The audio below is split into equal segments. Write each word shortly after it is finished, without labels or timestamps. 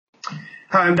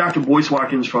Hi, I'm Dr. Boyce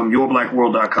Watkins from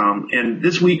YourBlackWorld.com, and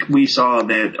this week we saw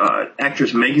that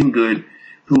actress Megan Good,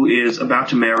 who is about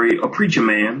to marry a preacher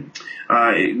man,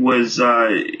 she was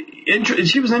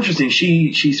interesting.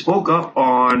 She spoke up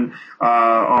on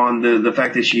the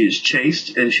fact that she is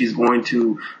chaste and she's going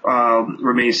to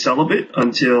remain celibate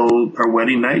until her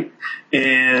wedding night.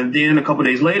 And then a couple of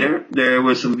days later, there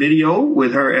was some video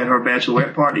with her at her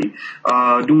bachelorette party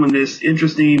doing this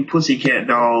interesting Pussycat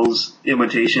Dolls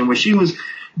imitation where she was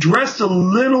dressed a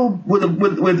little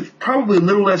with probably a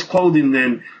little less clothing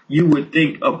than you would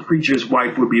think a preacher's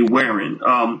wife would be wearing.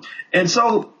 And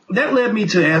so that led me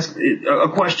to ask a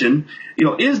question.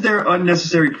 Is there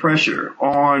unnecessary pressure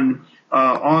on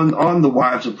the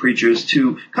wives of preachers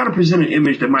to kind of present an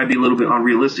image that might be a little bit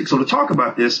unrealistic? So to talk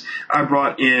about this, I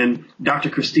brought in Dr.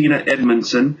 Christina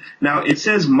Edmondson. Now, it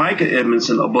says Micah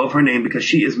Edmondson above her name because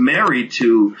she is married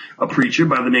to a preacher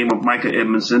by the name of Micah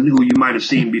Edmondson, who you might have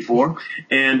seen before.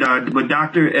 But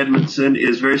Dr. Edmondson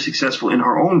is very successful in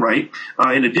her own right.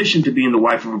 In addition to being the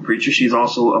wife of a preacher, she's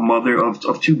also a mother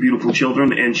of two beautiful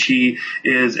children, and she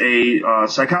is a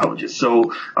psychologist.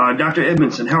 So, Dr.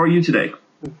 Edmondson, how are you today?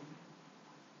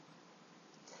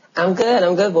 I'm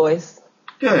good, boys.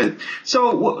 Good.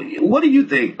 So, what do you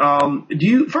think?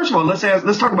 First of all, let's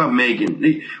talk about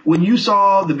Megan. When you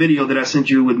saw the video that I sent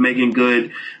you with Megan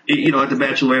Good, at the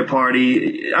bachelorette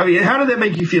party, I mean, how did that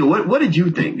make you feel? What did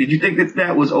you think? Did you think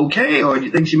that was okay, or did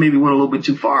you think she maybe went a little bit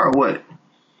too far, or what?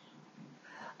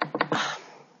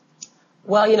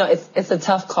 Well, it's a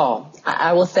tough call.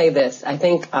 I will say this. I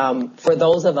think for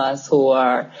those of us who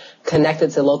are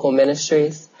connected to local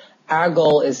ministries, our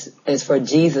goal is for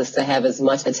Jesus to have as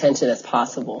much attention as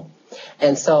possible.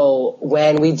 And so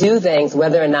when we do things,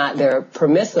 whether or not they're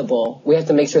permissible, we have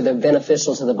to make sure they're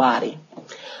beneficial to the body.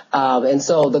 And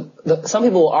so some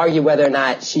people will argue whether or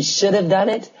not she should have done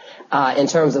it in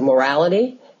terms of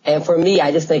morality. And for me,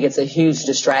 I just think it's a huge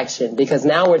distraction because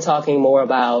now we're talking more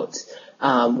about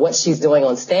what she's doing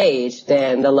on stage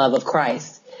than the love of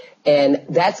Christ. And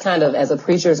that's kind of, as a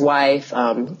preacher's wife,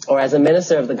 or as a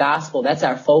minister of the gospel, that's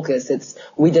our focus.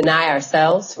 We deny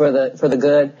ourselves for the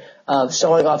good of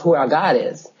showing off who our God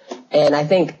is. And I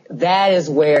think that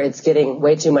is where it's getting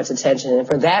way too much attention. And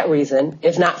for that reason,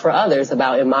 if not for others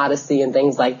about immodesty and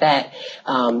things like that,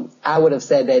 I would have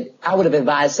said that I would have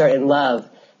advised her in love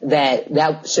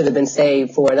that should have been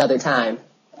saved for another time.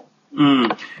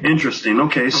 Interesting.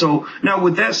 Okay. So now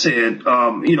with that said,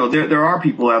 there are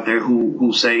people out there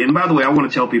who say, and by the way, I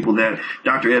want to tell people that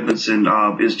Dr. Edmondson,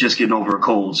 is just getting over a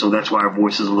cold. So that's why her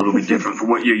voice is a little bit different from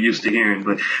what you're used to hearing,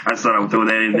 but I just thought I would throw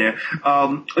that in there.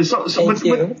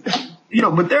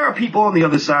 But there are people on the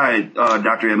other side,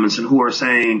 Dr. Edmondson, who are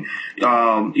saying,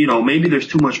 maybe there's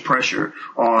too much pressure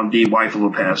on the wife of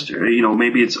a pastor.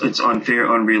 Maybe it's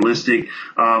unfair, unrealistic.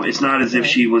 It's not as if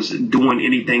she was doing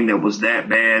anything that was that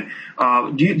bad.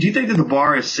 Do you think that the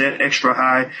bar is set extra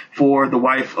high for the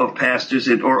wife of pastors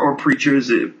or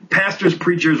preachers, pastors,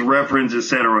 preachers, reverends,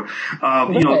 etc.?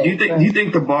 Do you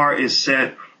think the bar is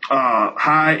set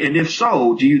high? And if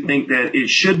so, do you think that it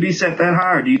should be set that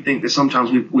high, or do you think that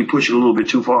sometimes we push it a little bit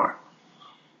too far?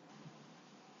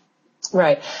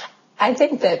 Right. I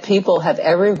think that people have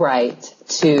every right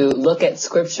to look at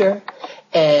scripture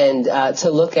and to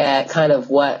look at kind of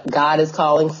what God is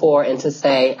calling for and to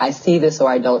say, I see this or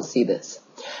I don't see this.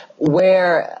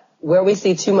 Where we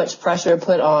see too much pressure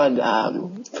put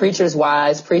on preachers'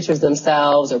 wives, preachers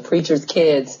themselves, or preachers'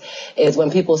 kids is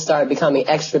when people start becoming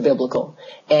extra biblical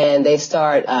and they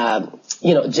start,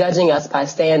 judging us by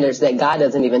standards that God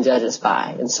doesn't even judge us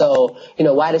by. And so,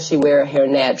 why does she wear her hair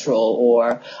natural?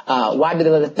 Or why do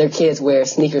they let their kids wear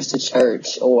sneakers to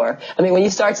church? Or, when you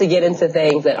start to get into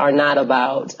things that are not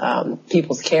about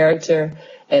people's character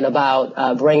and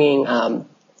about bringing,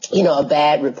 a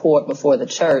bad report before the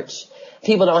church,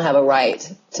 people don't have a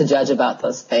right to judge about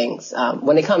those things.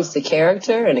 When it comes to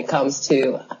character and it comes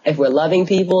to if we're loving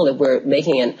people, if we're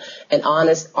making an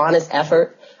honest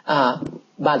effort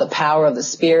by the power of the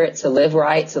Spirit to live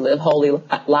right, to live holy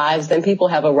lives, then people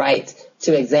have a right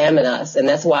to examine us. And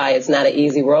that's why it's not an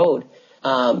easy road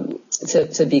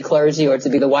to be clergy or to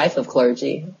be the wife of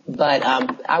clergy. But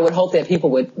I would hope that people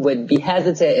would be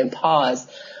hesitant and pause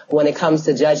when it comes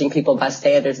to judging people by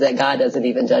standards that God doesn't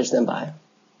even judge them by.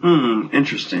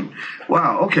 Interesting.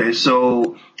 Wow. Okay.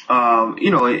 So, that's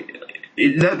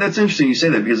interesting you say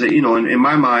that because, in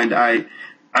my mind,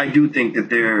 I do think that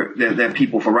that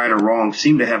people, for right or wrong,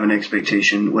 seem to have an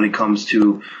expectation when it comes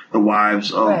to the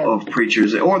wives of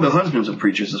preachers or the husbands of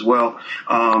preachers as well.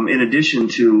 In addition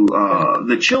to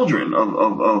the children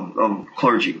of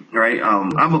clergy, right?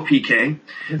 I'm a PK.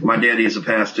 My daddy is a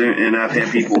pastor, and I've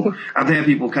had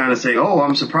people kind of say, "Oh,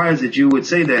 I'm surprised that you would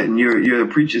say that, and you're a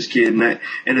preacher's kid," and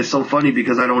it's so funny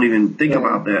because I don't even think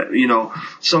about that, you know.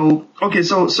 So okay,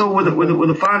 so with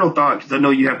a final thought, because I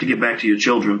know you have to get back to your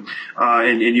children,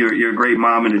 and you're a great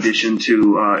mom in addition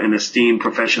to an esteemed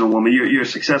professional woman. You're a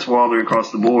successful all the way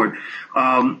across the board.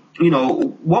 You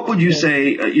know, what would you say,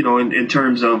 you know, in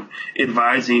terms of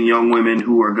advising young women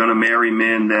who are going to marry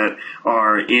men that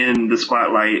are in the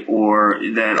spotlight or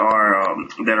that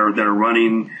are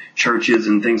running churches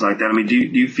and things like that? I mean, do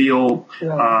you feel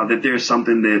that there's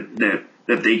something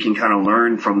that they can kind of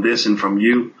learn from this and from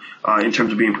you in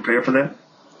terms of being prepared for that?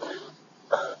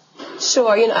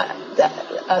 Sure. You know,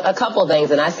 a couple of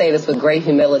things, and I say this with great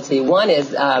humility. One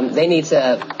is they need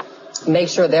to make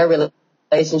sure their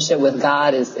relationship with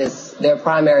God is their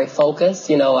primary focus.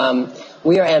 You know,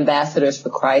 we are ambassadors for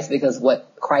Christ because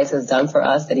what Christ has done for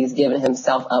us, that he's given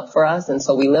himself up for us. And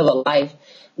so we live a life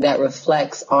that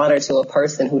reflects honor to a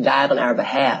person who died on our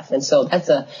behalf. And so that's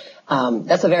a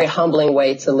very humbling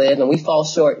way to live. And we fall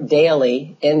short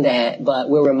daily in that, but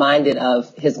we're reminded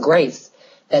of his grace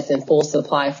that's in full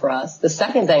supply for us. The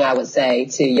second thing I would say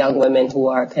to young women who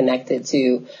are connected to,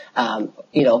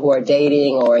 you know, who are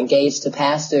dating or engaged to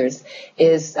pastors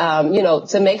is, you know,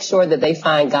 to make sure that they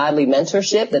find godly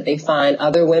mentorship, that they find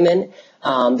other women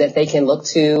that they can look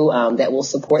to, that will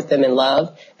support them in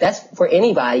love. That's for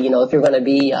anybody. You know, if you're going to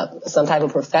be some type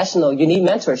of professional, you need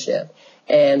mentorship.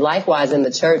 And likewise in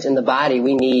the church, in the body,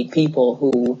 we need people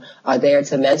who are there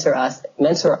to mentor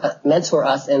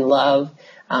us in love,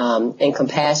 and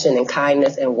compassion and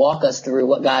kindness, and walk us through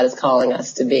what God is calling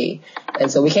us to be.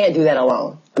 And so we can't do that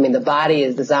alone. I mean, the body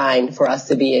is designed for us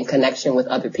to be in connection with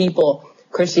other people.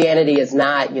 Christianity is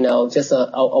not, you know, just a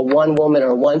one woman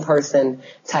or one person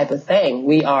type of thing.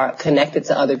 We are connected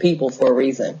to other people for a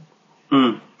reason.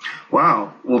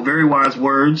 Wow. Well, very wise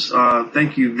words.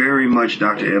 Thank you very much,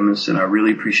 Dr. Edmondson. I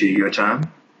really appreciate your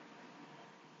time.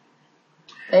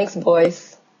 Thanks,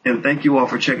 Boyce. And thank you all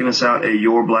for checking us out at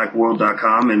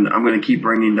yourblackworld.com. And I'm going to keep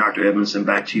bringing Dr. Edmondson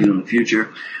back to you in the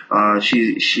future.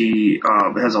 She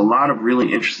has a lot of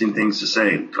really interesting things to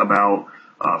say about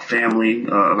family,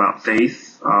 about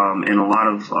faith, and a lot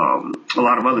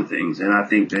of other things. And I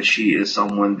think that she is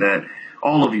someone that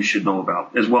all of you should know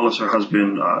about, as well as her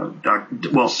husband,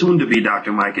 soon to be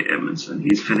Dr. Micah Edmondson.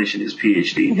 He's finishing his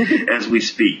PhD as we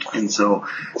speak. And so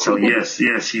yes,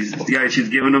 she's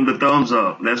giving him the thumbs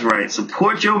up. That's right.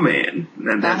 Support your man.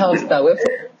 I hope so.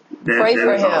 Pray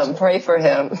for him. Awesome. Pray for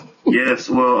him. Yes.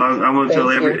 Well, I'm going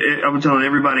to I'm telling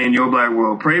everybody in your black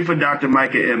world, pray for Dr.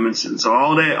 Micah Edmondson. So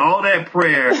all that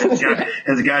prayer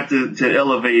has got to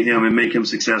elevate him and make him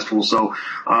successful. So,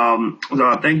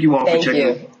 thank you all for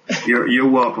checking. You're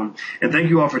welcome. And thank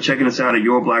you all for checking us out at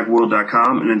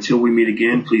yourblackworld.com. And until we meet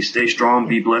again, please stay strong,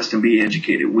 be blessed, and be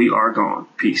educated. We are gone.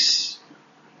 Peace.